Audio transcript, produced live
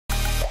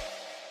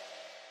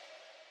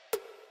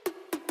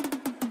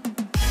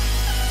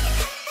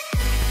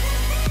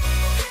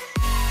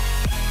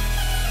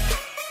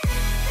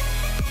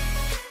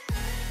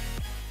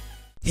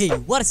Hey,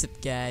 what's up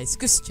guys?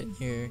 Christian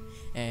here.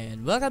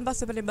 And welcome back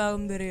sa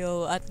panibagong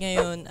video. At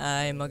ngayon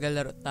ay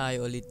maglalaro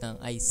tayo ulit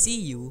ng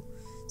ICU.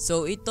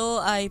 So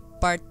ito ay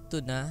part 2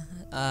 na.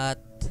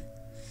 At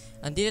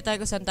andito tayo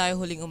kung saan tayo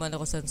huling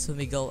umano, kung saan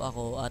sumigaw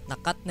ako. At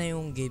nakat na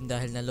yung game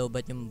dahil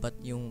nalobat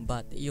yung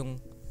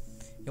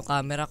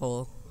camera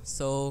ko.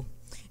 So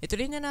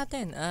ituloy na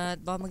natin. At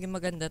baka maging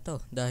maganda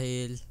to.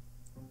 Dahil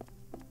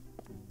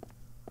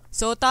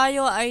so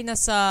tayo ay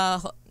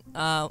nasa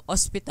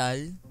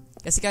hospital.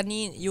 Kasi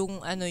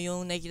yung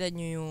nakikita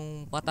nyo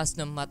yung patas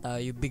ng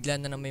mata, yung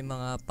bigla na may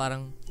mga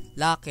parang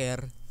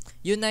locker.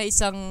 Yun na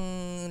isang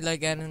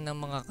lagyan ng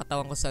mga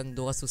katawan ko saan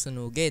doon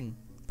susunugin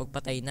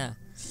pagpatay na.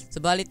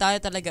 So bali tayo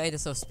talaga ay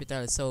nasa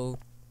hospital.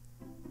 So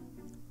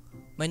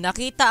may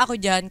nakita ako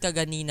dyan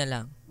kaganina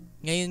lang.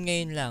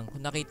 Ngayon lang.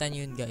 Kung nakita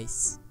nyo yun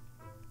guys.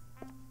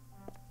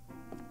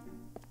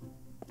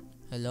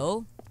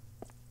 Hello?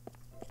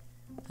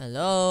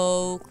 Hello?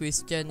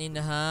 Christian in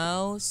the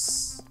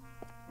house?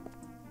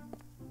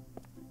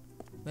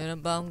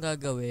 Meron ba akong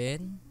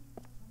gagawin?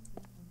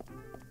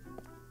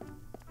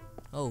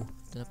 Oh,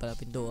 ito na pala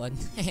pinduan.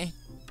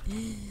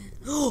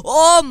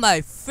 Oh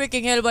my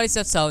freaking hell, what is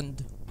that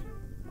sound?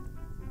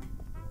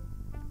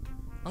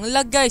 Ang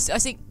lag guys,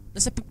 as in,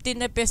 nasa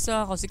 15 FPS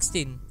ako,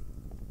 16.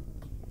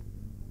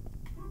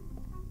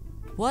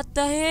 What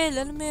the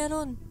hell? Ano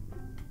meron?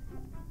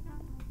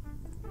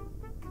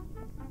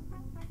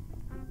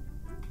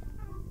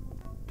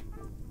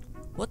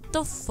 What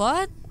the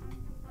fuck?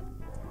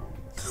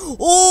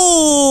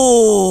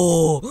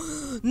 Oh!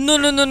 No,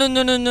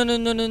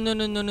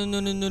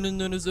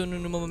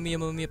 Mamma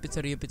mia,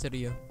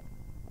 pizzeria.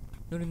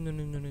 No.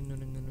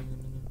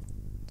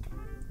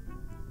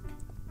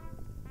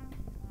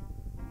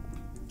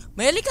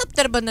 May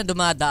helicopter ba na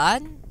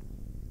dumadaan?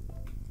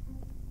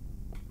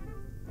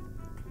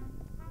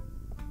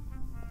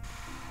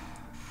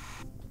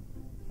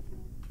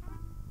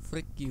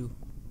 Frick you.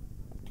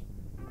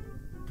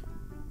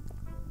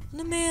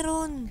 Ano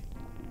meron?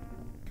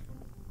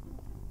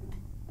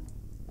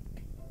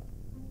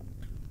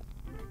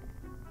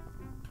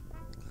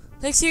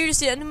 Like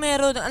seriously, ano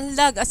meron? Ang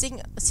lag, as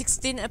in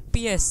 16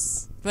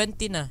 FPS.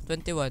 20 na,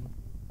 21.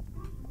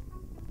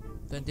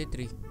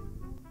 23.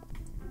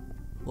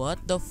 What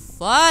the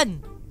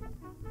fun?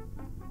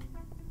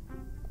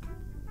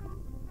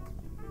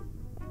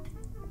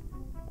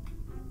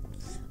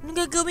 Anong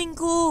gagawin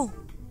ko?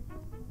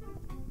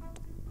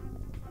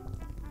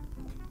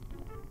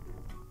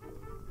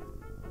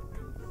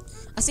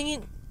 As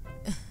in,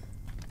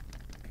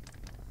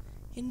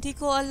 hindi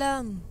ko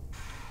alam.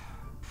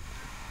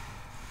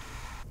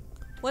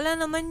 Wala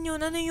naman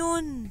yun. Ano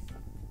yun?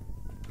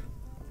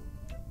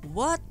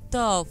 What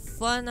the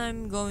fun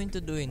I'm going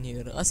to do in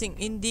here? Asing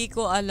hindi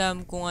ko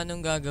alam kung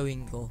anong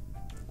gagawin ko.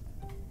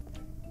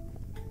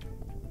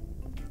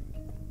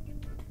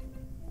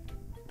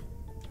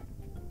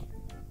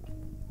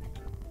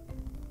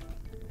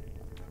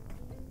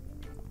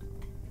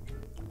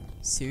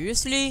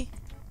 Seriously?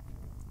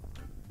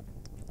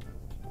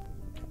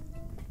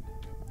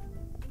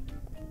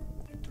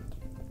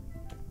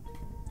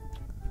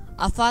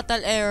 A fatal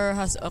error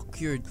has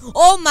occurred.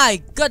 Oh my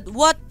god,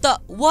 what the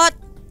what?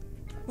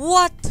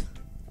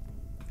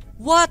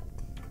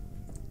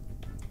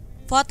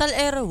 Fatal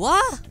error,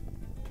 what?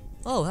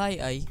 Oh,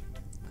 hi.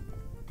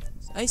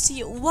 I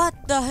see. What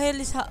the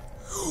hell is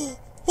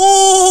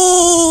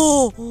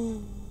Oh!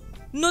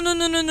 No.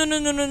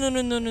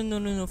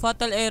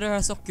 Fatal error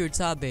has occurred,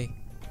 sabi.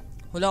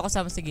 Wala ako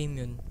kasama sa game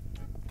yun.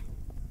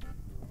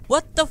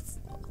 What the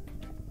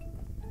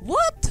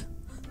What?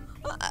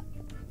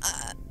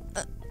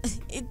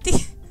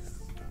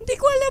 Hindi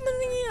ko alam ano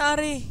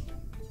nangyayari.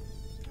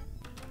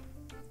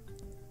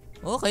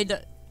 Okay,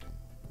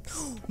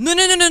 No.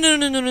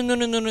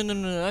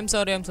 I'm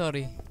sorry.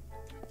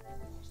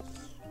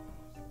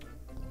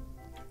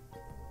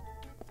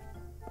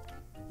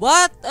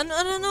 What?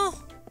 Ano?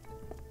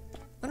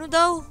 Ano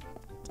daw?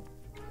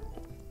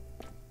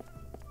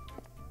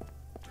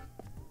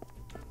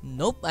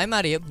 Nope, I'm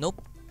out of here.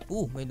 Nope.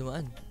 May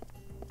dumaan.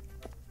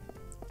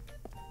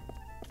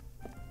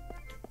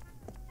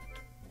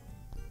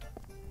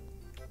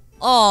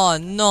 Oh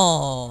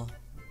no!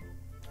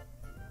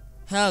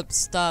 Help!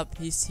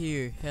 Stop! He's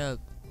here. Help!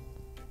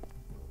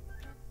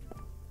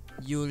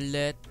 You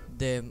let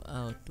them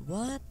out.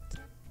 What?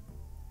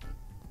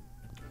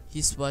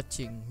 He's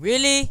watching.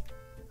 Really?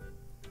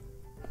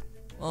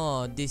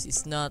 Oh, this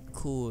is not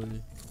cool.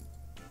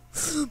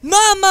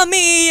 Mamma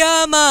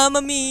mia!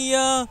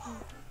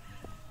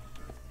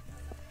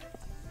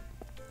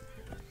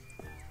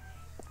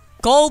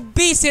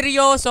 COBY!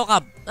 Seryoso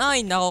ka?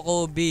 Ay, nako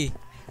COBY.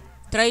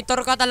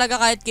 Traitor ka talaga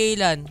kahit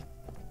kailan.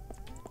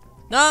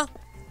 No?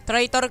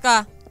 Traitor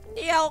ka.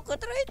 Hindi ako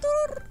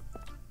traitor.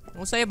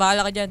 Kung sa'yo,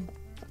 bahala ka dyan.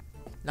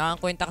 Wala kang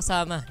kwenta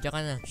kasama. Diyan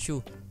ka na.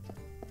 Shoo.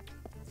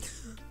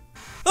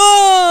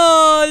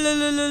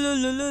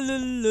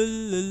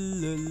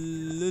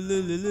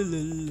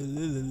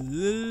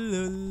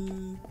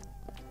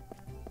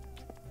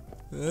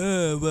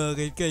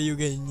 Bakit kayo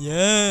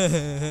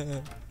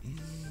ganyan?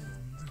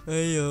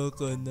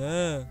 Ayoko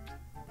na.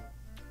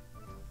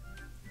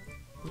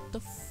 What the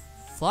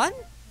fun?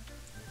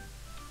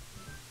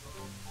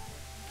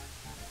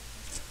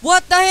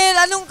 What the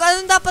hell? Anong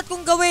dapat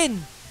kong gawin?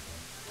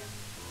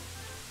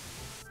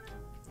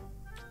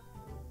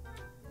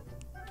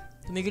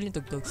 Tumigil yung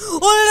tugtog.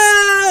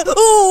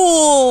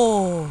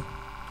 Oh!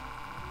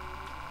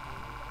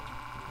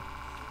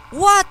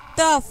 What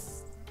the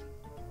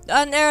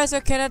an error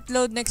cannot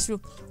load next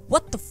room.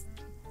 What the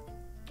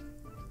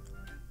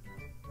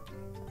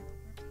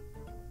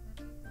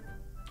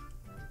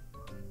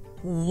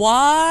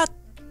What?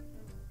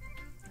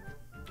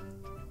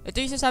 Ito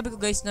yung sasabi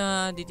ko guys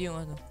na dito yung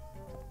ano.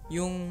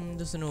 Yung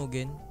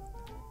susunugin.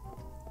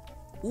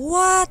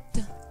 What?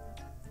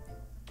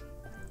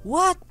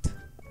 What?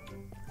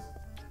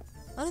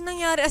 Ano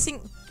nangyari? Asing,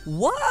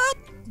 what?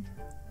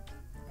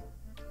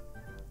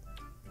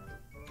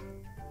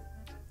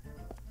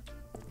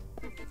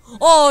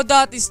 Oh,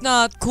 that is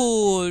not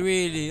cool,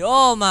 really.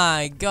 Oh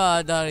my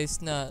god, that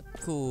is not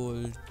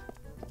cool.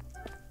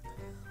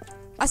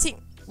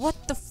 Asing, what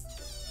the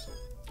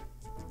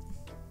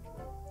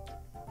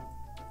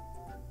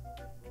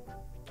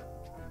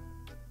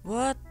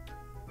What?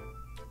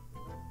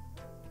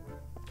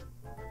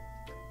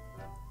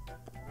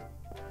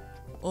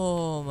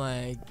 Oh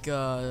my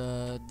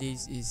god,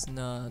 this is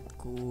not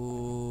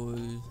cool.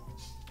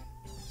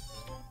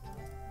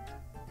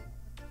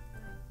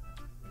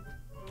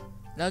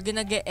 Lagi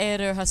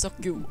nag-error hasok.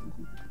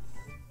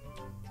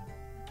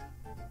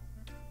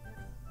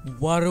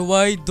 What do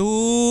I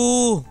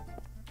do?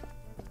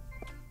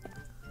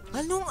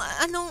 Anong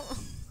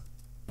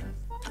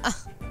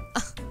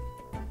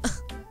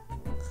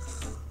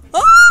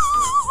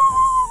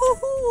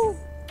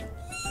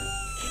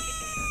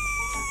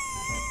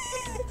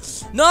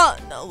No,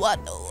 what?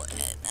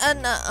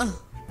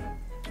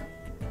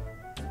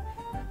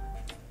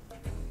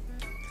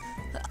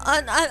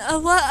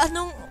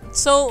 Anong?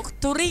 So,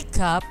 to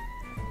recap.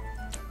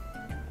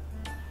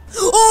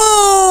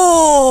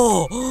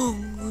 Oh!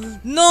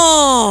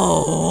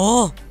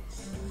 No!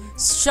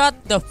 Shut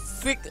the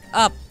frick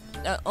up.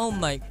 Oh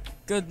my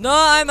god. No,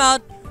 I'm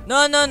out.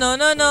 No.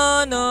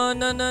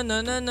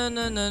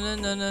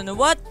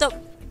 What the?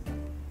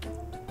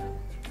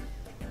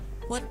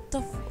 What the?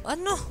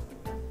 Ano?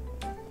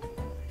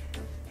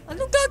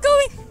 Anong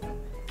gagawin?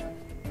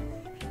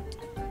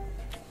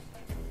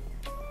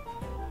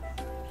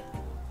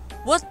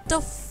 What the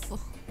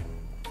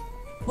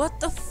What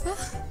the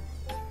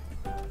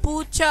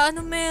Pucha,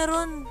 ano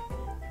meron?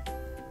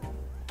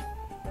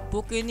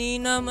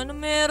 Pukininam, ano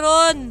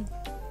meron?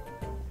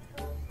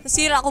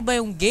 Nasira ko ba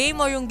yung game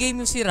o yung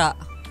game yung sira?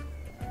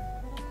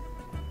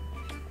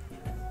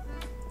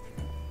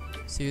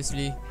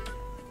 Seriously?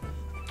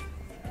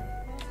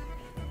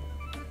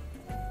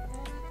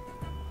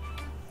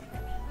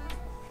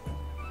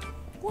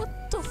 What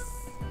the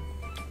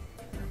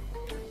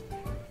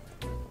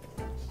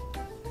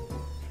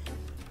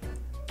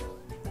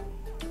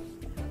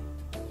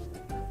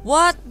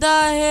What the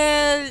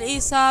hell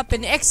is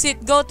happening?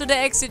 Exit. Go to the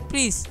exit,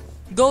 please.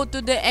 Go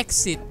to the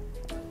exit.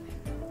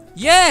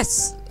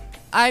 Yes!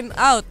 I'm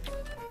out.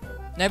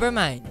 Never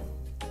mind.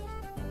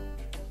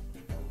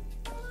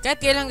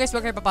 Kahit kailan guys,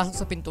 wag kayo papasok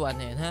sa pintuan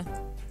na yan, ha?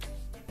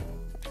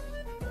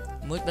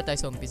 Mult ba tayo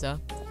sa umpisa?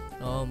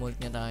 Oo, mult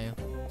niya tayo.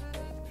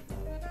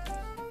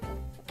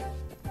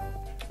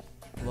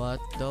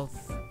 What the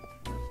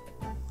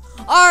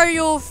Are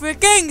you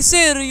freaking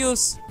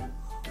serious?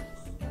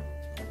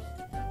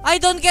 I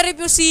don't care if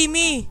you see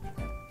me.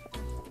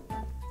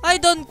 I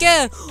don't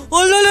care.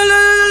 Oh,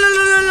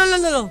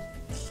 no.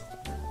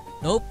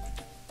 Nope.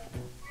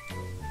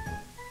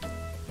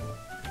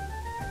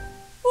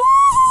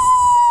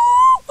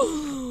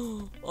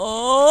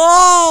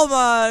 Oh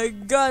my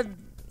god.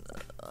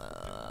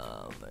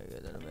 Oh my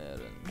god, ano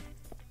meron?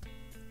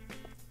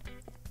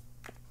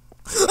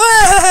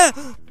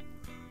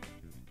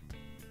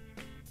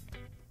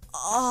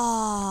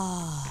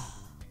 Oh,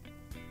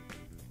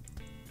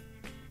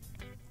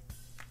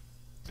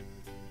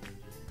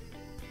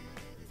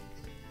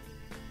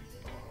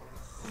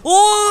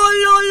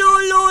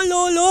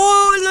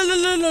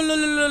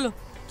 lo.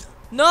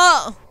 No.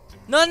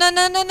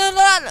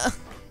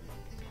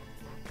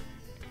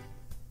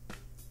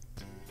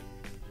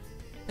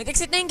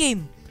 Nag-exit na yung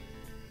game.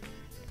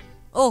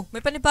 Oh,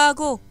 may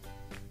panibago.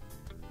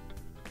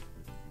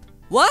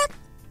 What?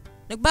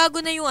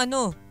 Nagbago na yung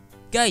ano.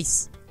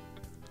 Guys.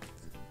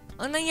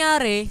 Ang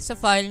nangyari sa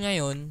file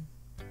ngayon.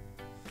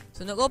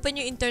 So, nag-open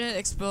yung Internet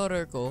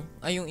Explorer ko.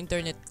 Ay, yung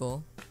internet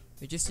ko.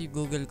 Which is yung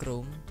Google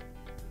Chrome.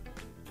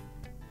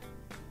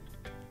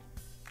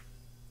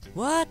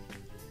 What?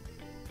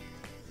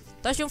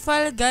 Tapos yung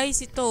file guys,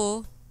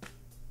 ito.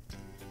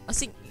 As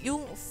in,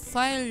 yung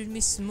file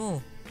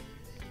mismo.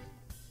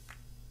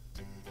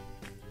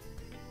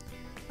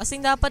 As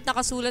in, dapat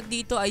nakasulat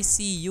dito I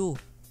see you.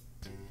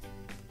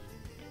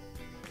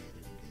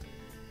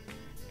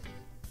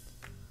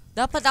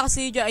 Dapat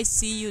nakasulat dito I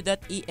see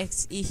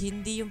you.exe.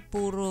 Hindi yung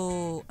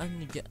puro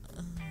ano dyan.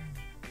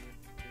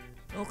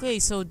 Okay,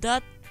 so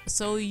that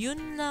So,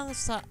 yun lang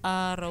sa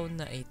araw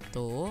na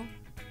ito.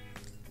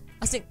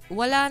 Kasi,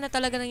 wala na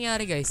talaga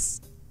nangyari,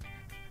 guys.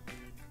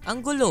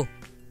 Ang gulo.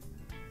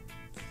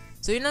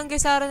 So, yun lang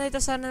guys sa araw na ito.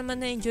 Sana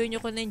naman na-enjoy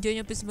nyo. Kung na-enjoy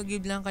nyo, please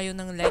mag-give lang kayo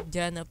ng like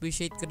dyan.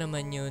 Appreciate ko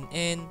naman yun.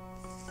 And,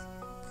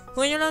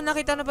 kung nyo lang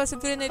nakita na pa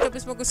sa video na ito,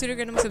 please mag-consider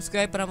kayo na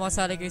mag-subscribe para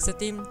makasali kayo sa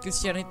team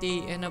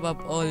Kristianity. And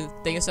above all,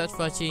 thank you so much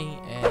for watching.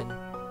 And,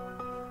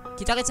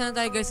 kita-kits na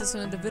tayo guys sa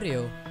sunod na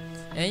video.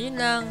 And, yun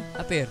lang.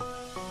 Appear.